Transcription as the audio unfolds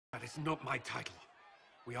That is not my title.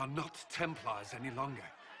 We are not Templars any longer.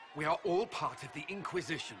 We are all part of the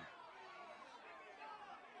Inquisition.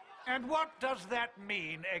 And what does that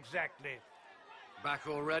mean, exactly? Back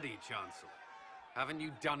already, Chancellor. Haven't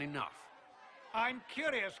you done enough? I'm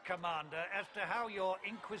curious, Commander, as to how your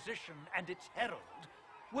Inquisition and its herald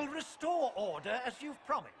will restore order as you've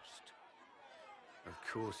promised. Of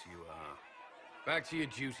course you are. Back to your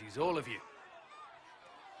duties, all of you.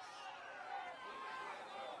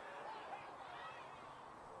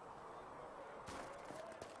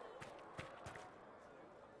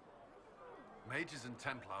 Mages and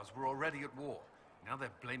Templars were already at war. Now they're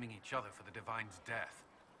blaming each other for the Divine's death.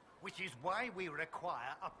 Which is why we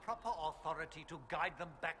require a proper authority to guide them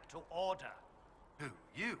back to order. Who?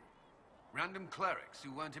 You? Random clerics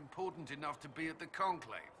who weren't important enough to be at the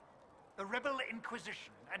Conclave? The Rebel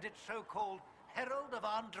Inquisition and its so-called Herald of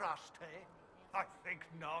Andraste? I think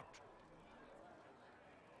not.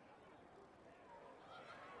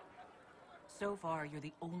 So far, you're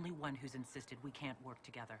the only one who's insisted we can't work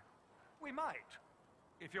together. We might,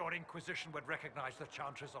 if your Inquisition would recognize the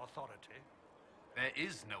Chancellor's authority. There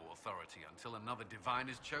is no authority until another Divine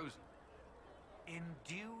is chosen. In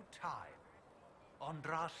due time,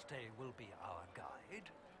 Andraste will be our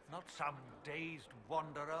guide, not some dazed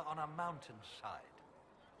wanderer on a mountainside.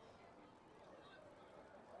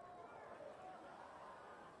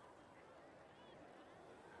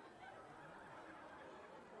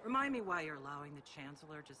 Remind me why you're allowing the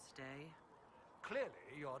Chancellor to stay?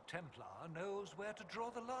 Clearly, your Templar knows where to draw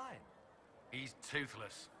the line. He's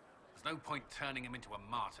toothless. There's no point turning him into a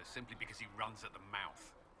martyr simply because he runs at the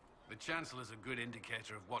mouth. The Chancellor's a good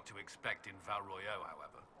indicator of what to expect in Val Royeaux,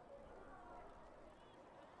 however.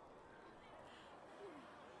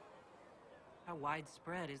 How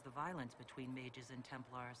widespread is the violence between mages and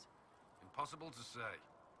Templars? Impossible to say.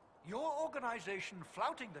 Your organization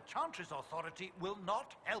flouting the Chancellor's authority will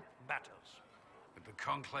not help matters. With the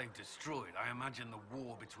Conclave destroyed, I imagine the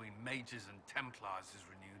war between mages and Templars is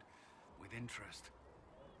renewed with interest.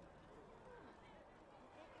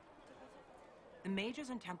 The mages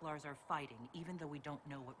and Templars are fighting, even though we don't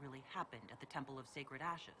know what really happened at the Temple of Sacred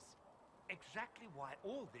Ashes. Exactly why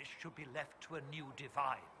all this should be left to a new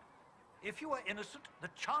Divine. If you are innocent, the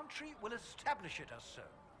Chantry will establish it as so.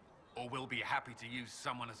 Or we'll be happy to use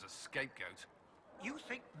someone as a scapegoat. You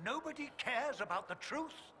think nobody cares about the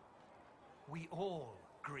truth? We all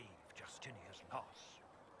grieve Justinia's loss.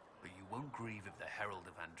 But you won't grieve if the Herald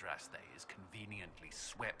of Andraste is conveniently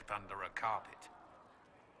swept under a carpet.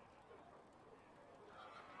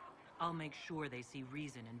 I'll make sure they see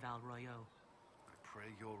reason in Val Royeaux. I pray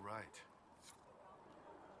you're right.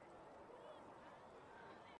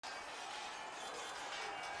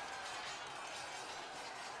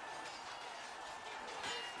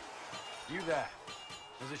 You there.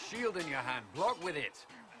 There's a shield in your hand. Block with it.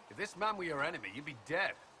 If this man were your enemy, you'd be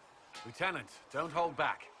dead. Lieutenant, don't hold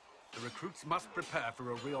back. The recruits must prepare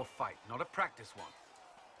for a real fight, not a practice one.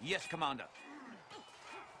 Yes, Commander.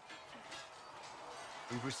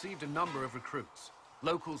 We've received a number of recruits.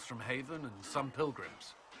 Locals from Haven and some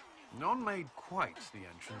pilgrims. None made quite the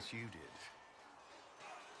entrance you did.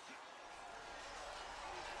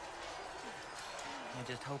 I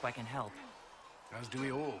just hope I can help. As do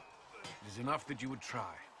we all. It is enough that you would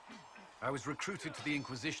try. I was recruited to the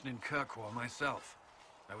Inquisition in Kirkwall myself.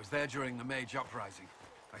 I was there during the Mage Uprising.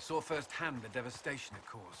 I saw firsthand the devastation it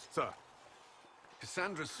caused. Sir.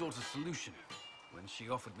 Cassandra sought a solution. When she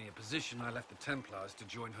offered me a position, I left the Templars to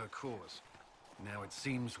join her cause. Now it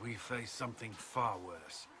seems we face something far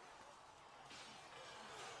worse.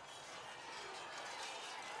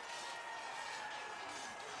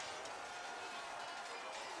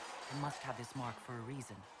 I must have this mark for a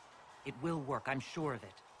reason. It will work, I'm sure of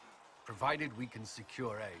it. Provided we can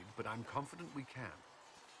secure aid, but I'm confident we can.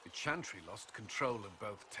 The Chantry lost control of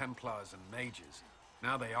both Templars and Mages.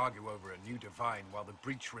 Now they argue over a new Divine while the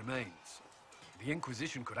breach remains. The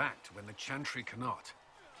Inquisition could act when the Chantry cannot.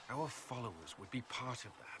 Our followers would be part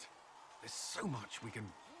of that. There's so much we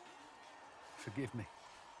can... Forgive me.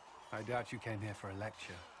 I doubt you came here for a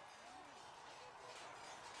lecture.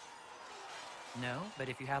 No, but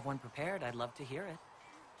if you have one prepared, I'd love to hear it.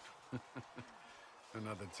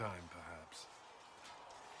 Another time, perhaps.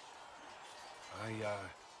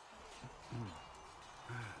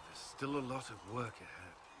 There's still a lot of work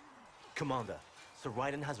ahead. Commander, Sir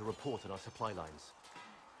Raiden has a report on our supply lines.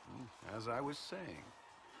 As I was saying.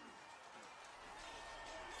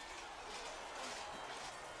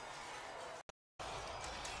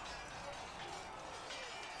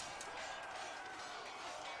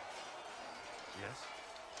 Yes?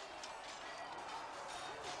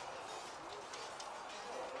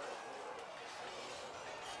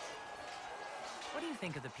 you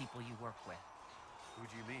think of the people you work with? Who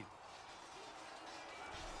do you mean?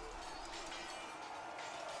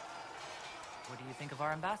 What do you think of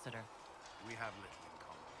our ambassador? We have little in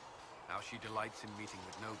common. How she delights in meeting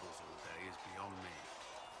with nobles all day is beyond me.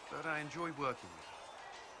 But I enjoy working with her.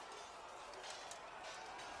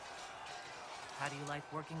 How do you like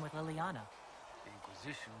working with Liliana? The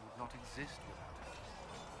Inquisition would not exist without her.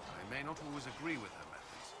 I may not always agree with her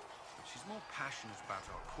methods, but she's more passionate about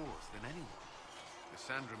our cause than anyone.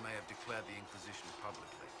 Cassandra may have declared the Inquisition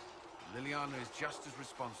publicly, but Liliana is just as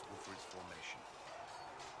responsible for its formation.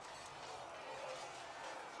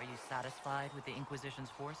 Are you satisfied with the Inquisition's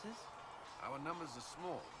forces? Our numbers are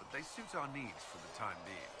small, but they suit our needs for the time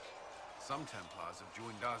being. Some Templars have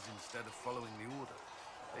joined us instead of following the Order.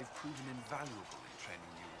 They've proven invaluable in training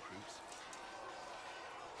new recruits.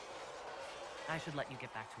 I should let you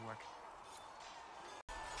get back to work.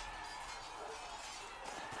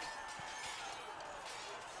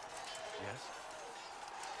 Yes?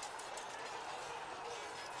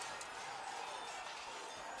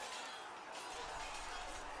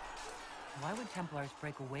 Why would Templars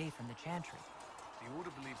break away from the Chantry? The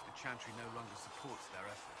Order believes the Chantry no longer supports their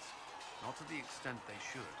efforts. Not to the extent they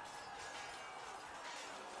should.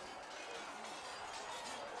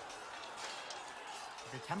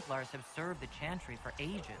 The Templars have served the Chantry for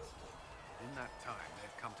ages. In that time,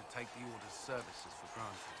 they've come to take the Order's services for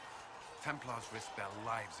granted. Templars risk their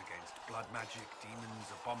lives against blood magic, demons,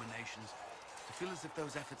 abominations, to feel as if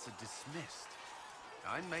those efforts are dismissed.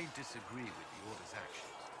 I may disagree with the Order's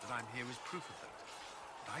actions, but I'm here as proof of that.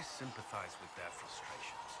 And I sympathize with their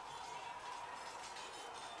frustrations.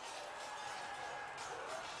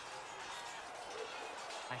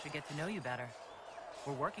 I should get to know you better.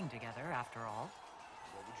 We're working together, after all.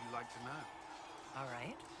 What would you like to know? All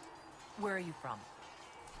right. Where are you from?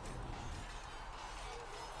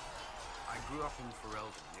 I grew up in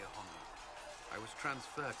Ferelden, near Honley. I was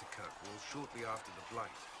transferred to Kirkwall shortly after the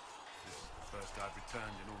Blight. This is the first I've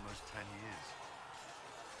returned in almost 10 years.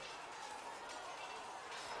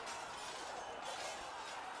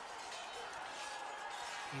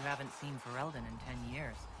 You haven't seen Ferelden in 10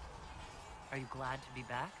 years. Are you glad to be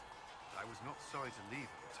back? I was not sorry to leave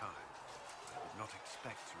at the time. I did not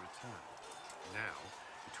expect to return. Now,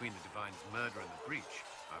 between the Divine's murder and the breach,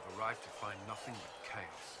 I've arrived to find nothing but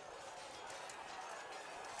chaos.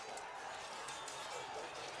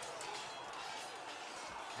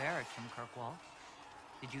 Varric from Kirkwall.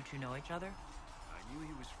 Did you two know each other? I knew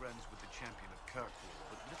he was friends with the champion of Kirkwall,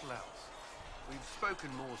 but little else. We've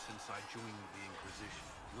spoken more since I joined the Inquisition,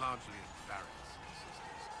 largely at Varric's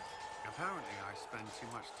insistence. Apparently, I spend too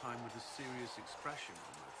much time with a serious expression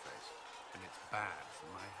on my face, and it's bad for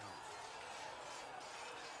my health.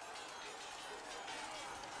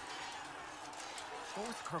 What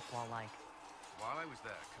was Kirkwall like? While I was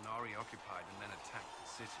there, Canary occupied and then attacked the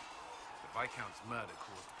city. The Viscount's murder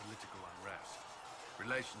caused political unrest.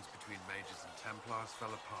 Relations between mages and Templars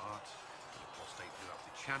fell apart. The apostate blew up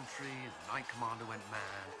the Chantry, and the Knight Commander went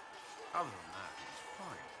mad. Other than that, it was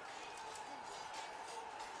fine.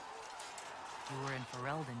 You were in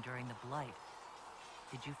Ferelden during the Blight.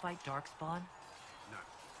 Did you fight Darkspawn? No.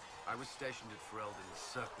 I was stationed at Ferelden's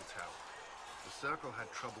Circle Tower. The Circle had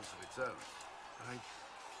troubles of its own. I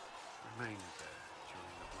remained there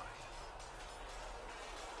during the Blight.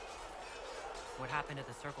 What happened at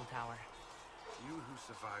the Circle Tower? You who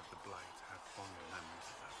survived the Blight have fonder memories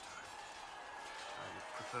of that time. I would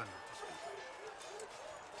prefer not to speak of it.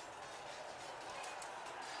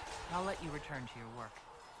 I'll let you return to your work.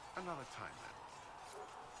 Another time, then.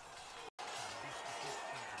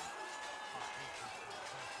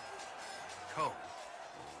 Cullen,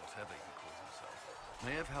 or whatever he calls himself,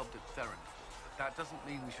 may have helped at Theronfall, but that doesn't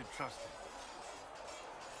mean we should trust him.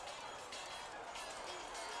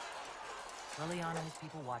 Liliana has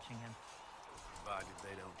people watching him. Provided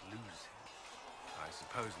they don't lose him. I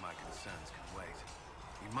suppose my concerns can wait.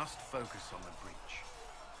 We must focus on the breach.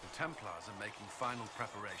 The Templars are making final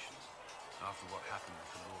preparations. After what happened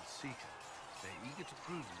with the Lord Seeker, they're eager to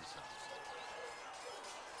prove themselves.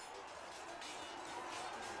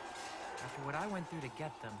 After what I went through to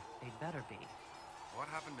get them, they'd better be. What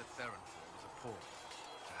happened at Theronfall was appalling.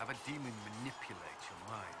 To have a demon manipulate your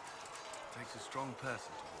mind. It takes a strong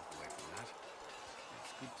person to walk away from that.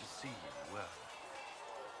 It's good to see you well.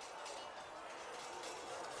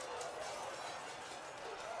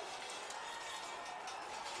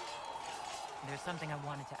 There's something I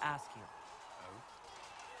wanted to ask you. Oh?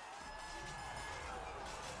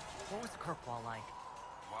 What was Kirkwall like?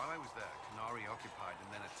 While I was there, Canary occupied and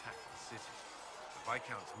then attacked the city. The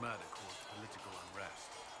Viscount's murder caused political unrest.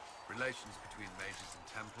 Relations between mages and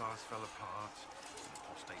Templars fell apart. The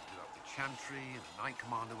Apostate blew up the Chantry, and the Knight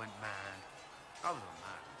Commander went mad. Other than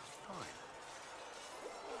that, it was fine.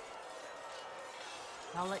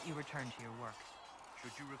 I'll let you return to your work.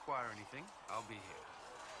 Should you require anything, I'll be here.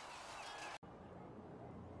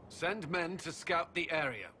 Send men to scout the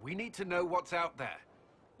area. We need to know what's out there.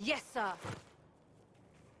 Yes, sir.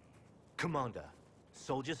 Commander,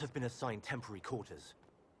 soldiers have been assigned temporary quarters.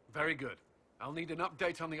 Very good. I'll need an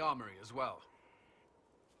update on the armory as well.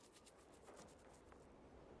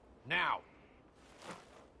 Now!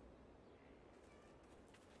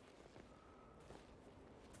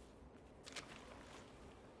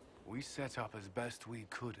 We set up as best we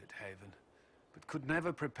could at Haven, but could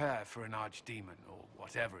never prepare for an archdemon, or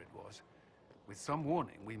whatever it was. With some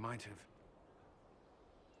warning, we might have...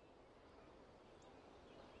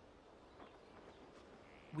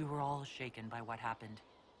 We were all shaken by what happened.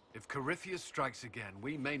 If Corypheus strikes again,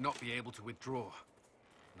 we may not be able to withdraw.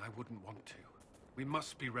 And I wouldn't want to. We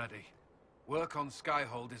must be ready. Work on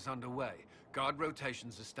Skyhold is underway. Guard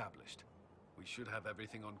rotations established. We should have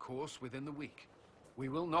everything on course within the week. We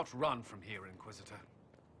will not run from here, Inquisitor.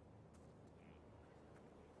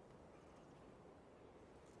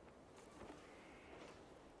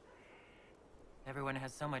 Everyone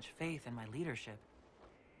has so much faith in my leadership.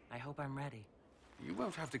 I hope I'm ready. You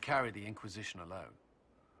won't have to carry the Inquisition alone,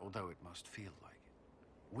 although it must feel like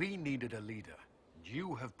it. We needed a leader, and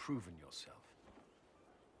you have proven yourself.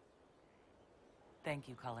 Thank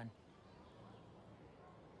you, Cullen.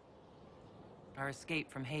 Our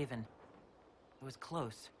escape from Haven. It was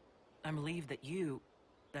close. I'm relieved that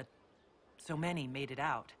that so many made it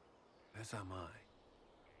out. As am I.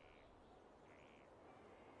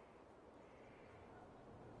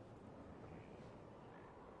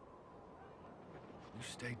 You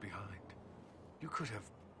stayed behind. You could have...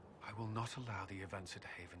 I will not allow the events at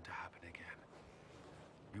Haven to happen again.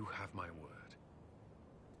 You have my word.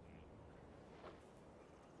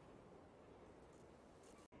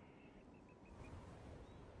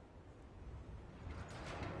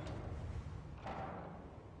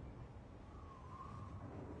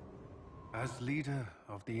 As leader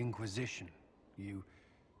of the Inquisition,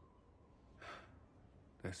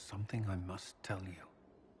 there's something I must tell you.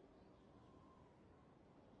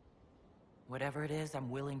 Whatever it is, I'm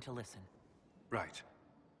willing to listen. Right.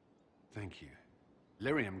 Thank you.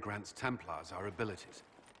 Lyrium grants Templars our abilities,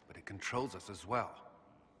 but it controls us as well.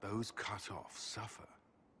 Those cut off suffer.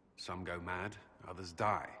 Some go mad, others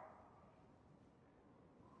die.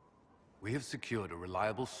 We have secured a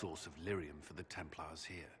reliable source of Lyrium for the Templars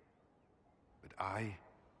here. But I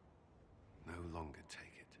no longer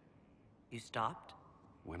take it. You stopped?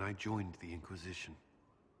 When I joined the Inquisition.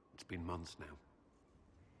 It's been months now.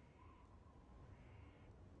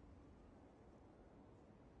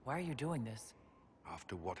 Why are you doing this?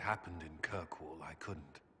 After what happened in Kirkwall, I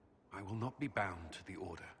couldn't. I will not be bound to the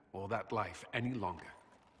Order, or that life any longer.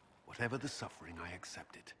 Whatever the suffering, I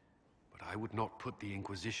accept it. But I would not put the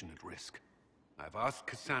Inquisition at risk. I've asked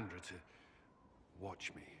Cassandra to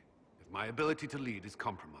watch me. If my ability to lead is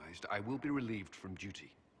compromised, I will be relieved from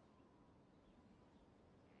duty.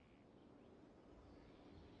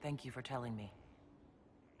 Thank you for telling me.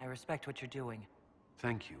 I respect what you're doing.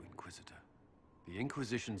 Thank you, Inquisitor. The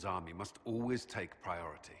Inquisition's army must always take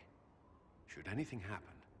priority. Should anything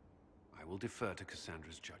happen, I will defer to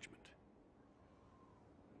Cassandra's judgment.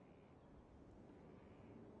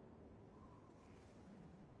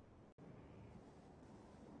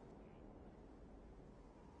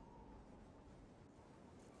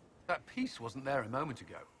 That piece wasn't there a moment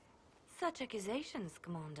ago. Such accusations,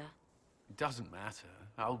 Commander. It doesn't matter.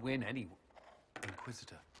 I'll win anyway.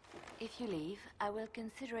 Inquisitor. If you leave, I will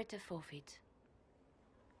consider it a forfeit.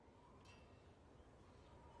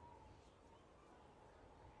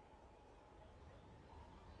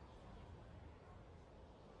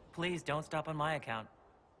 Please don't stop on my account.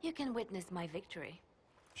 You can witness my victory.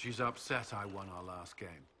 She's upset I won our last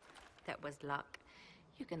game. That was luck.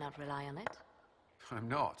 You cannot rely on it. I'm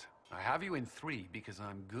not. I have you in 3 because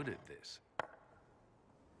I'm good at this.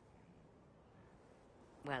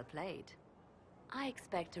 Well played. I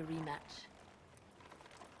expect a rematch.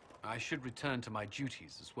 I should return to my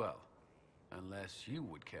duties as well. Unless you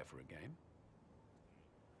would care for a game.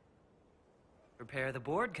 Prepare the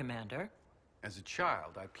board, Commander. As a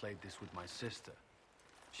child, I played this with my sister.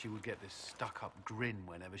 She would get this stuck-up grin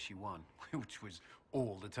whenever she won, which was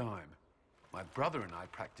all the time. My brother and I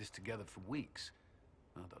practiced together for weeks.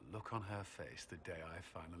 Oh, the look on her face the day I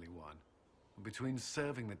finally won. Between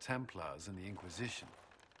serving the Templars and the Inquisition,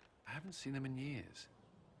 I haven't seen them in years.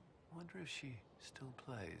 I wonder if she still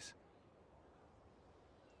plays.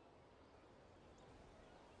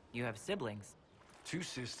 You have siblings. 2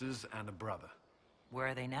 sisters and a brother. Where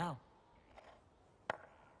are they now?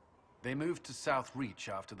 They moved to South Reach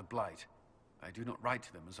after the Blight. I do not write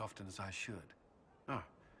to them as often as I should. Ah,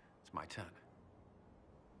 it's my turn.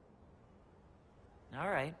 All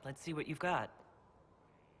right, let's see what you've got.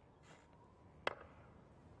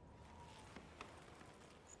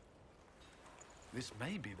 This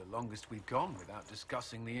may be the longest we've gone without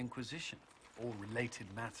discussing the Inquisition, or related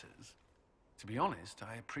matters. To be honest,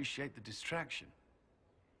 I appreciate the distraction.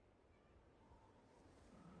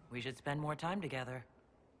 We should spend more time together.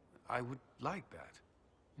 I would like that.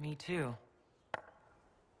 Me too.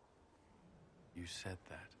 You said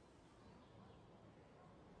that.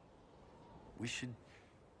 We should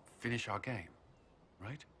finish our game,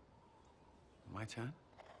 right? My turn?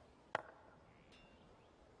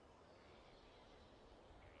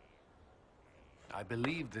 I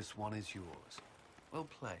believe this one is yours. Well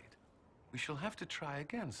played. We shall have to try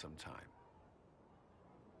again sometime.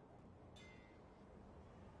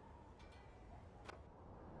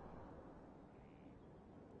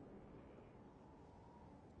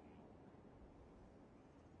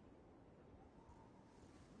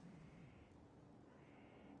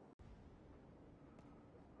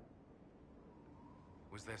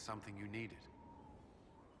 Was there something you needed?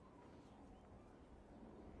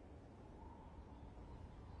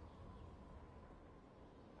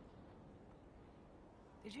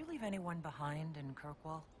 Did you leave anyone behind in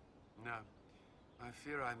Kirkwall? No. I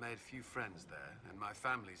fear I made few friends there, and my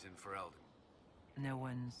family's in Ferelden. No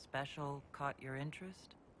one special caught your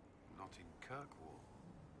interest? Not in Kirkwall.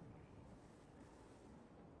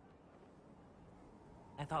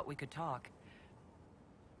 I thought we could talk.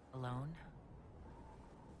 Alone?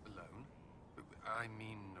 Alone? I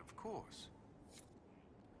mean, of course.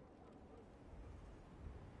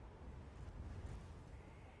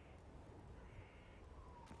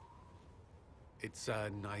 It's a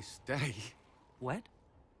nice day. What?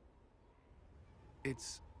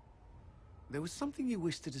 There was something you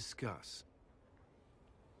wished to discuss.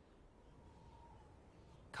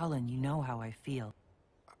 Cullen, you know how I feel.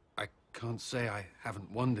 I can't say I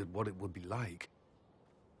haven't wondered what it would be like.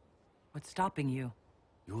 What's stopping you?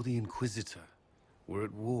 You're the Inquisitor. We're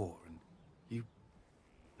at war, and you...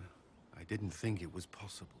 I didn't think it was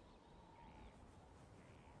possible.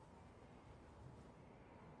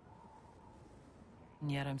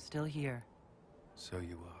 And yet I'm still here. So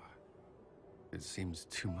you are. It seems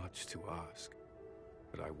too much to ask,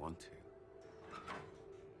 but I want to.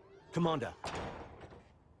 Commander!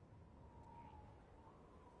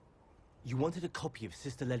 You wanted a copy of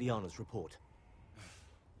Sister Leliana's report.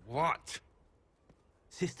 What?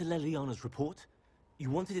 Sister Leliana's report? You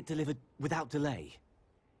wanted it delivered without delay.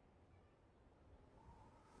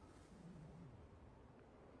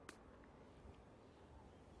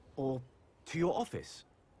 Or to your office.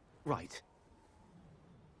 Right.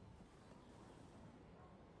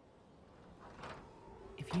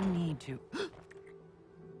 If you need to...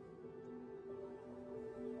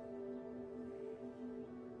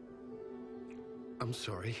 I'm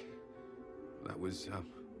sorry. That was,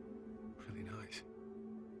 really nice.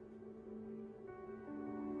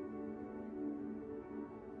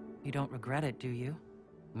 You don't regret it, do you?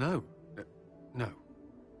 No. No.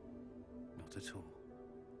 Not at all.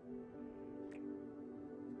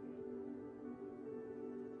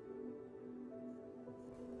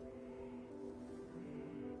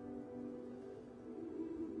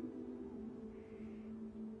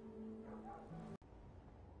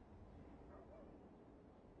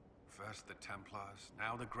 First the Templars,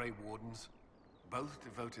 now the Grey Wardens. Both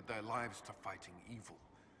devoted their lives to fighting evil.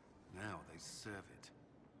 Now they serve it.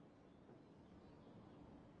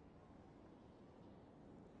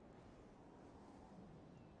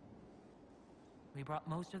 We brought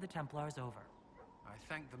most of the Templars over. I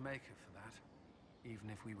thank the Maker for that, even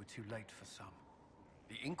if we were too late for some.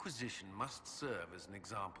 The Inquisition must serve as an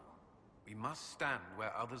example. We must stand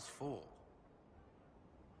where others fall.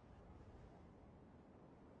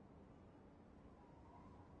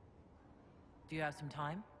 Do you have some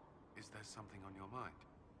time? Is there something on your mind?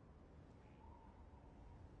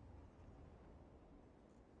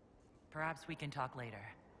 Perhaps we can talk later.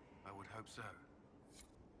 I would hope so.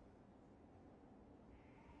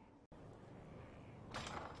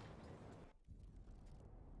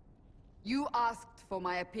 You asked for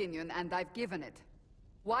my opinion, and I've given it.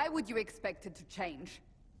 Why would you expect it to change?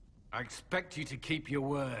 I expect you to keep your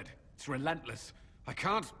word. It's relentless. I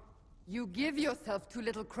can't... You give yourself too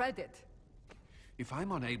little credit. If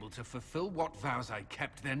I'm unable to fulfill what vows I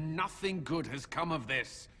kept, then nothing good has come of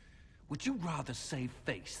this. Would you rather save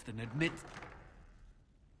face than admit...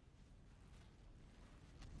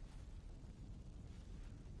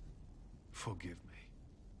 Forgive me.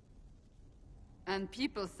 And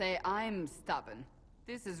people say I'm stubborn.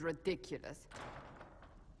 This is ridiculous.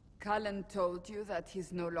 Cullen told you that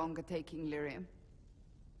he's no longer taking lyrium?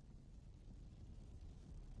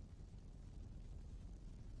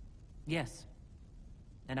 Yes.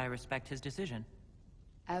 And I respect his decision.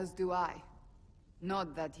 As do I.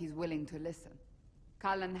 Not that he's willing to listen.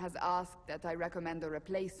 Cullen has asked that I recommend a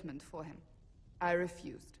replacement for him. I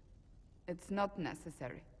refused. It's not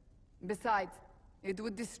necessary. Besides, it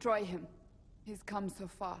would destroy him. He's come so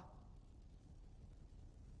far.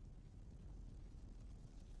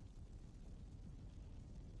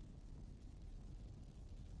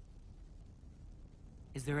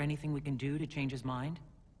 Is there anything we can do to change his mind?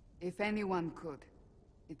 If anyone could,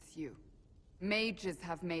 it's you. Mages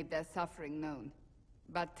have made their suffering known,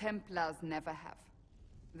 but Templars never have.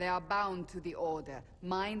 They are bound to the Order,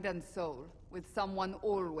 mind and soul, with someone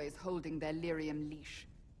always holding their lyrium leash.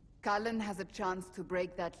 Cullen has a chance to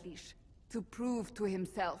break that leash, to prove to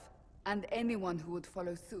himself, and anyone who would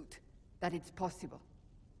follow suit, that it's possible.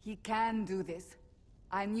 He can do this.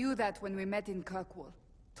 I knew that when we met in Kirkwall.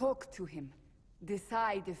 Talk to him.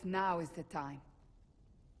 Decide if now is the time.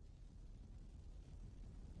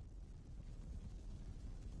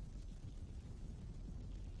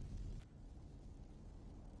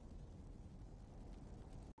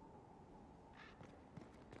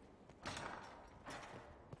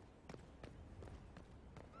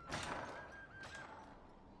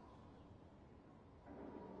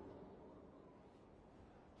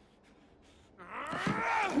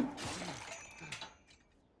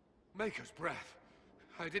 Maker's breath.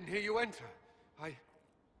 I didn't hear you enter.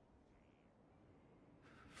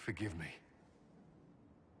 Forgive me.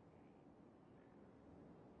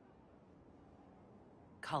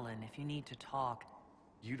 Cullen, if you need to talk...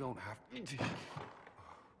 You don't have to.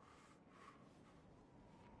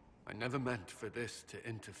 I never meant for this to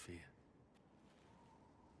interfere.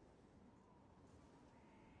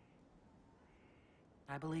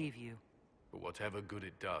 I believe you. But whatever good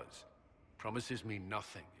it does, promises me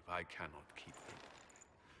nothing if I cannot keep them.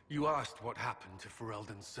 You asked what happened to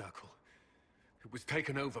Ferelden's Circle. It was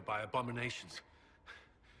taken over by abominations.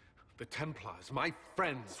 The Templars, my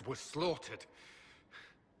friends, were slaughtered.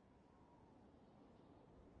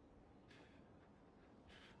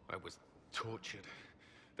 I was tortured.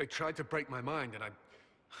 They tried to break my mind, and I...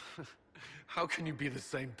 How can you be the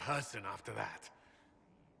same person after that?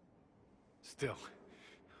 Still,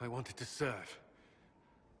 I wanted to serve.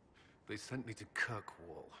 They sent me to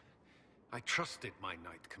Kirkwall. I trusted my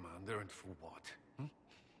Knight Commander, and for what?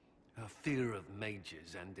 A fear of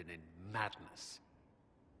mages ended in madness.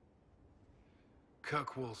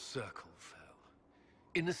 Kirkwall's Circle fell.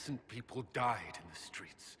 Innocent people died in the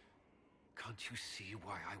streets. Can't you see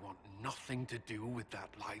why I want nothing to do with that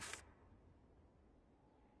life?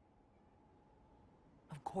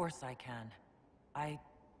 Of course I can.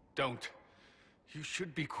 Don't. You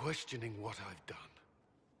should be questioning what I've done.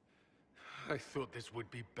 I thought this would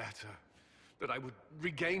be better. That I would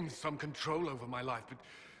regain some control over my life, but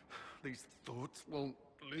these thoughts won't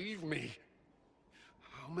leave me.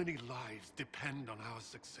 How many lives depend on our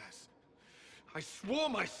success? I swore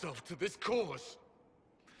myself to this cause.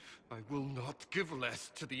 I will not give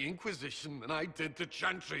less to the Inquisition than I did to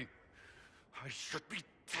Chantry. I should be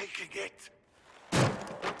taking it. I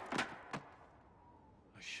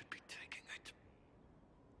should be taking it.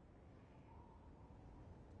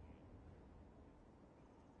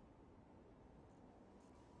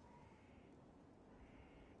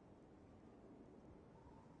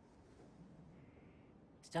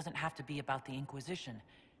 This doesn't have to be about the Inquisition.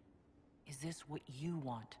 Is this what you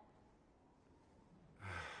want?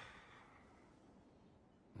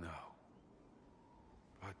 No.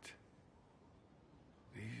 But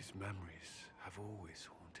these memories have always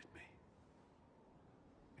haunted me.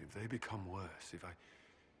 If they become worse, if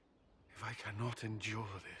I cannot endure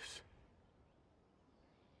this...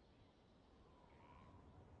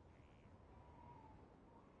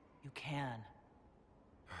 You can.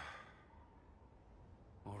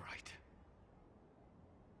 All right.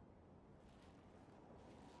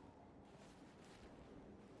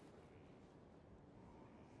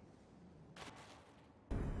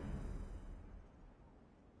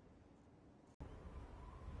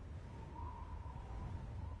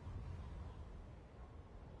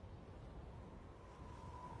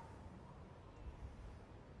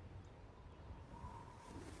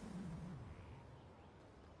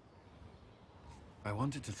 I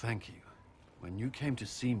wanted to thank you. When you came to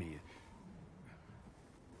see me,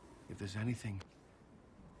 if there's anything...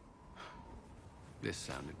 This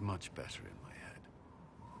sounded much better in my head.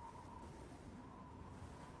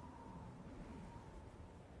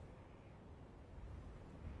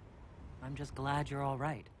 I'm just glad you're all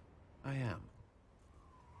right. I am.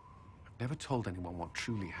 I've never told anyone what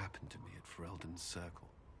truly happened to me at Ferelden's Circle.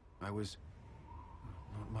 I was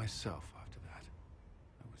not myself after that.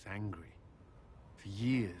 I was angry. For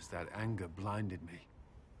years, that anger blinded me.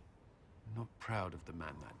 I'm not proud of the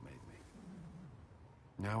man that made me.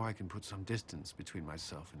 Now I can put some distance between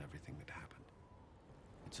myself and everything that happened.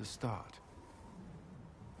 It's a start.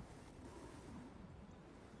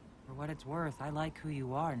 For what it's worth, I like who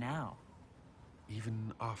you are now.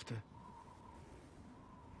 Even after?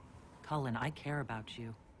 Cullen, I care about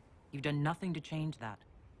you. You've done nothing to change that.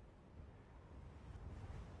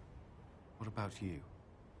 What about you?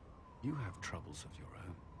 You have troubles of your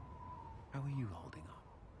own. How are you holding up?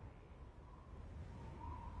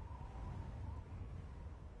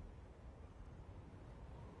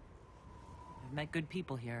 I've met good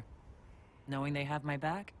people here. Knowing they have my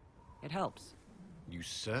back, it helps. You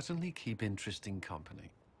certainly keep interesting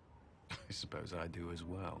company. I suppose I do as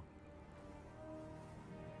well.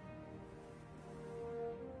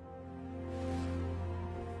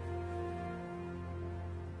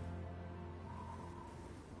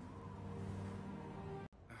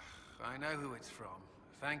 I know who it's from.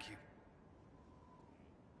 Thank you.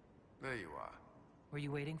 There you are. Were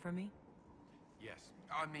you waiting for me? Yes.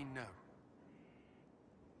 I mean, no.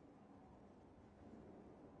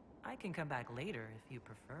 I can come back later if you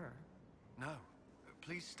prefer. No.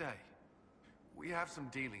 Please stay. We have some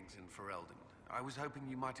dealings in Ferelden. I was hoping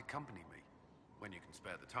you might accompany me. When you can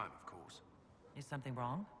spare the time, of course. Is something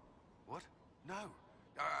wrong? What? No.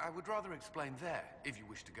 I would rather explain there, if you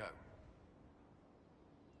wish to go.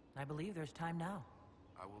 I believe there's time now.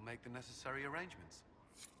 I will make the necessary arrangements.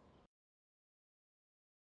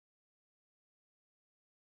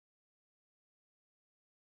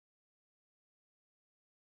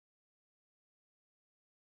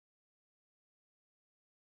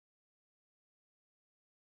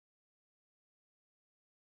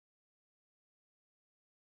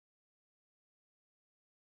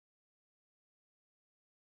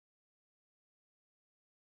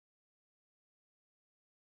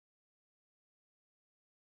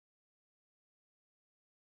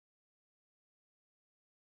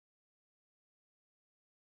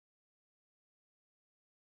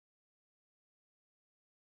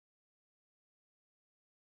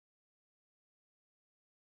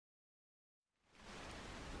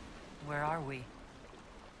 Where are we?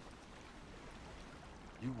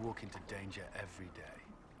 You walk into danger every day.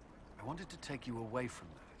 I wanted to take you away from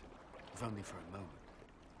that, if only for a moment.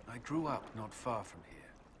 I grew up not far from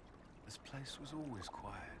here. This place was always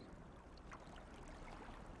quiet.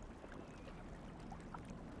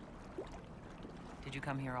 Did you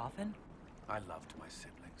come here often? I loved my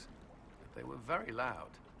siblings, but they were very loud.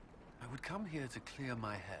 I would come here to clear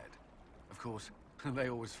my head. Of course, they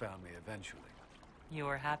always found me eventually. You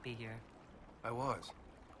were happy here. I was.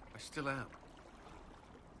 I still am.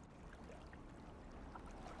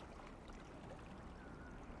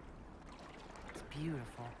 It's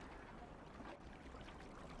beautiful.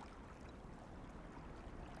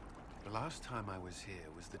 The last time I was here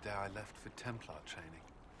was the day I left for Templar training.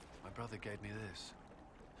 My brother gave me this.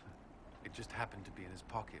 It just happened to be in his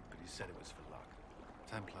pocket, but he said it was for luck.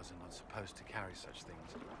 Templars are not supposed to carry such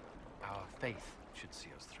things. Our faith should see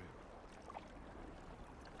us through.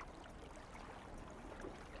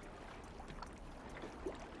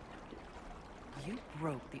 You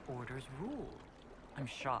broke the Order's rule. I'm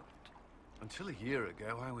shocked. Until a year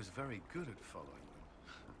ago, I was very good at following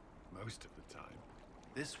them. Most of the time.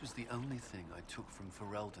 This was the only thing I took from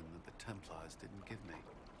Ferelden that the Templars didn't give me.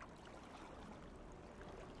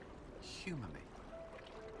 Humor me.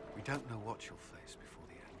 We don't know what you'll face before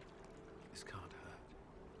the end. This can't hurt.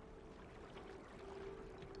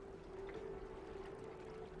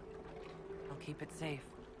 I'll keep it safe.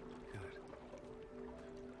 Good.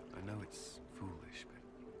 I know it's foolish, but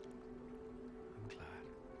I'm glad.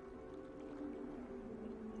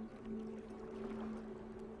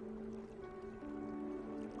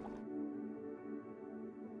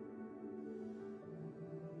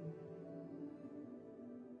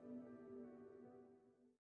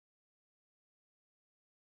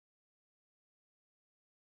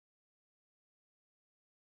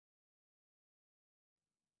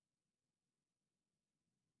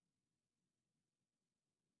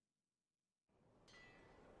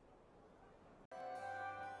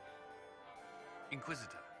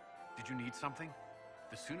 Inquisitor, did you need something?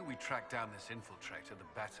 The sooner we track down this infiltrator, the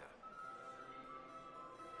better.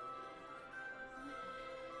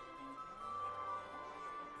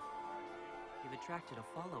 You've attracted a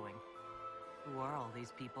following. Who are all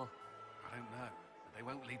these people? I don't know, but they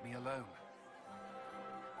won't leave me alone.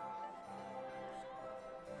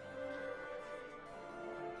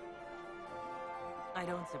 I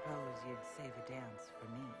don't suppose you'd save a dance for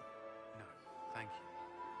me. No, thank you.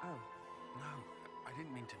 Oh, No, I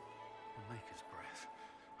didn't mean to make his breath.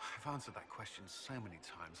 I've answered that question so many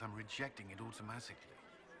times, I'm rejecting it automatically.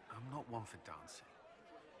 I'm not one for dancing.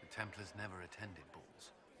 The Templars never attended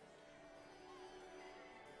balls.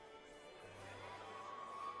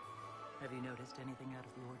 have you noticed anything out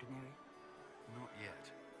of the ordinary? Not yet.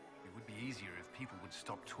 It would be easier if people would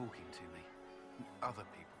stop talking to me. Other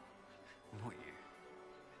people. Not you.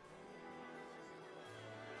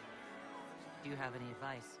 Do you have any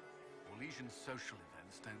advice? Orlesian social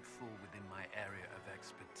events don't fall within my area of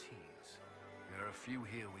expertise. There are a few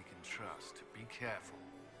here we can trust. Be careful.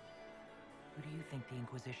 Who do you think the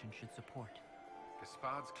Inquisition should support?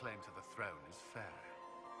 Gaspard's claim to the throne is fair.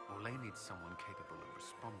 Orlais needs someone capable of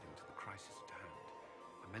responding to the crisis at hand.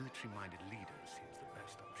 A military-minded leader seems the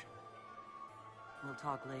best option. We'll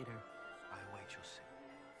talk later. I await your signal.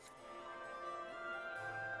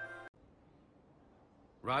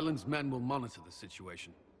 Ryland's men will monitor the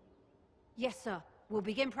situation. Yes, sir. We'll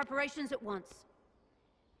begin preparations at once.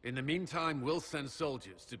 In the meantime, we'll send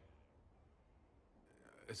soldiers to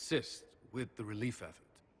assist with the relief effort.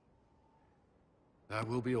 That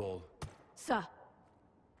will be all. Sir.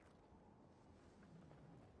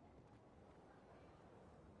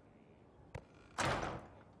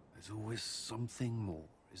 There's always something more,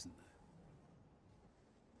 isn't there?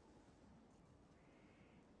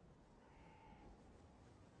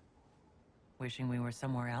 Wishing we were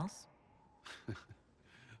somewhere else?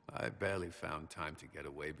 I barely found time to get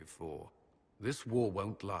away before. This war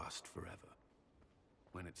won't last forever.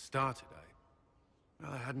 When it started,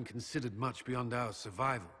 I hadn't considered much beyond our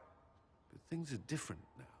survival. But things are different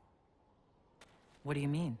now. What do you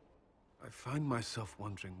mean? I find myself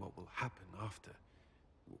wondering what will happen after.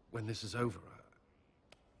 When this is over,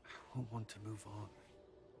 I won't want to move on.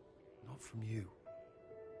 Not from you.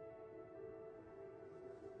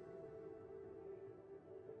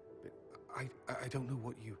 But I don't know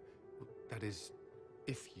what you... That is,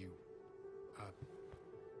 if you...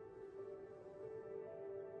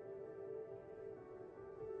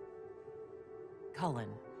 Cullen,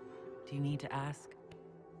 do you need to ask?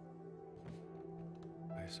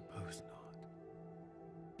 I suppose not.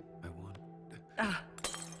 I want...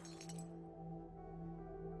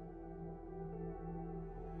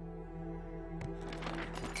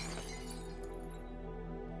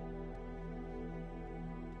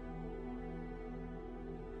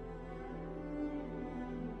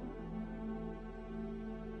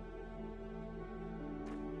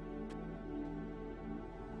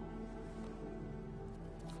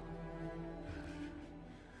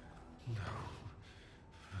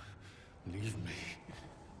 Leave me.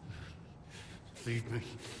 Leave me.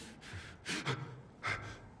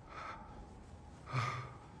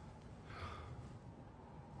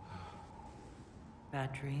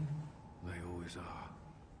 Bad dream? They always are.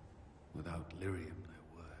 Without lyrium, they're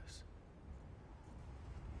worse.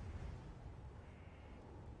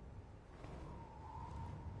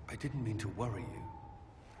 I didn't mean to worry you.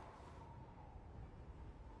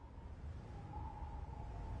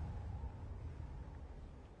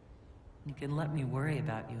 You can let me worry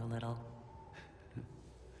about you a little.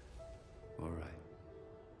 All right.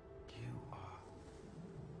 You are...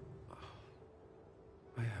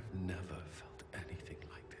 I have never felt anything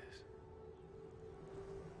like this.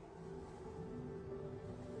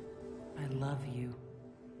 I love you.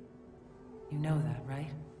 You know that,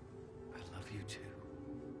 right? I love you too.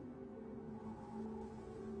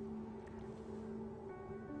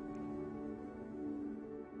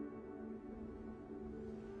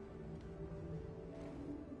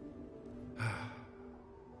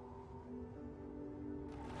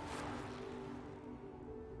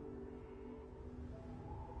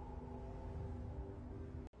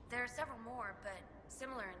 There are several more, but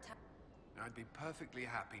similar in type. I'd be perfectly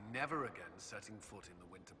happy never again setting foot in the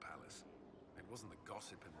Winter Palace. It wasn't the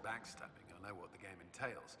gossip and backstabbing, I know what the game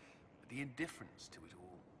entails, but the indifference to it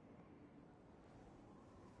all.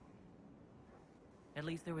 At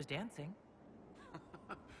least there was dancing.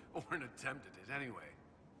 Or an attempt at it, anyway.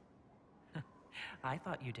 I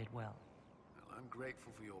thought you did well. Well, I'm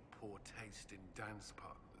grateful for your poor taste in dance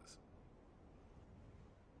partners.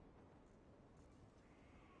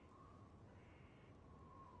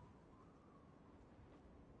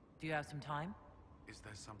 Do you have some time? Is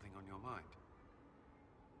there something on your mind?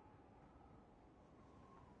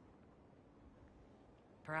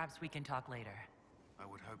 Perhaps we can talk later. I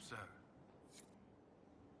would hope so.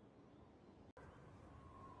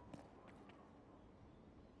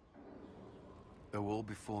 Though all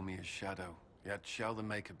before me is shadow, yet shall the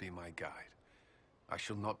Maker be my guide. I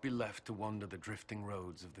shall not be left to wander the drifting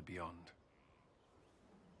roads of the beyond.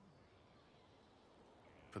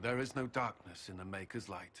 For there is no darkness in the Maker's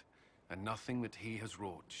light, and nothing that he has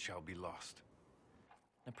wrought shall be lost.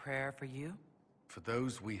 A prayer for you? For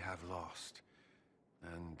those we have lost,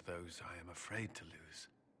 and those I am afraid to lose.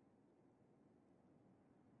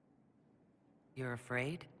 You're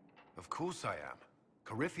afraid? Of course I am.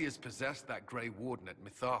 Corypheus possessed that Grey Warden at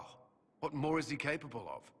Mythal. What more is he capable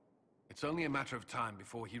of? It's only a matter of time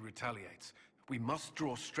before he retaliates. We must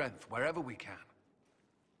draw strength wherever we can.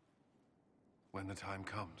 When the time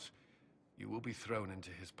comes, you will be thrown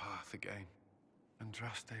into his path again.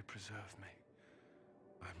 Andraste, preserve me.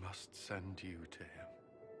 I must send you to him.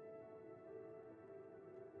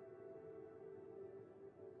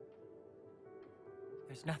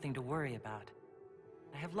 There's nothing to worry about.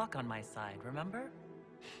 I have luck on my side, remember?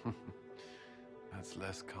 That's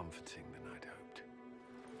less comforting than I'd hoped.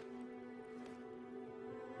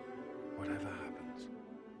 Whatever happens,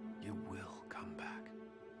 you will come back.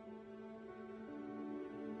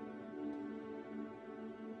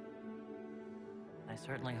 I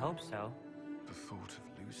certainly hope so. The thought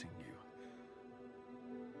of losing you...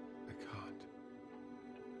 I can't.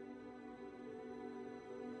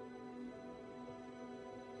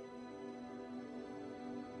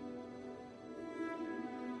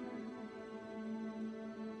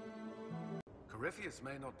 Corypheus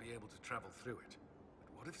may not be able to travel through it,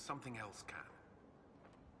 but what if something else can?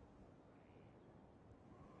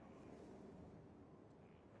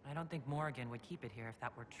 I don't think Morrigan would keep it here if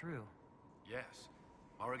that were true. Yes.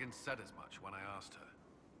 Morrigan said as much when I asked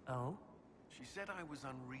her. Oh? She said I was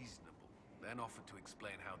unreasonable, then offered to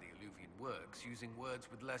explain how the Illuvian works using words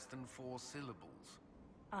with less than 4 syllables.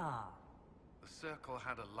 Ah. The Circle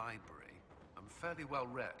had a library. I'm fairly well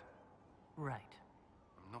read. Right.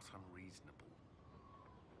 I'm not unreasonable.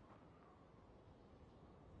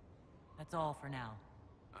 That's all for now.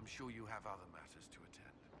 I'm sure you have other matters to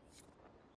attend.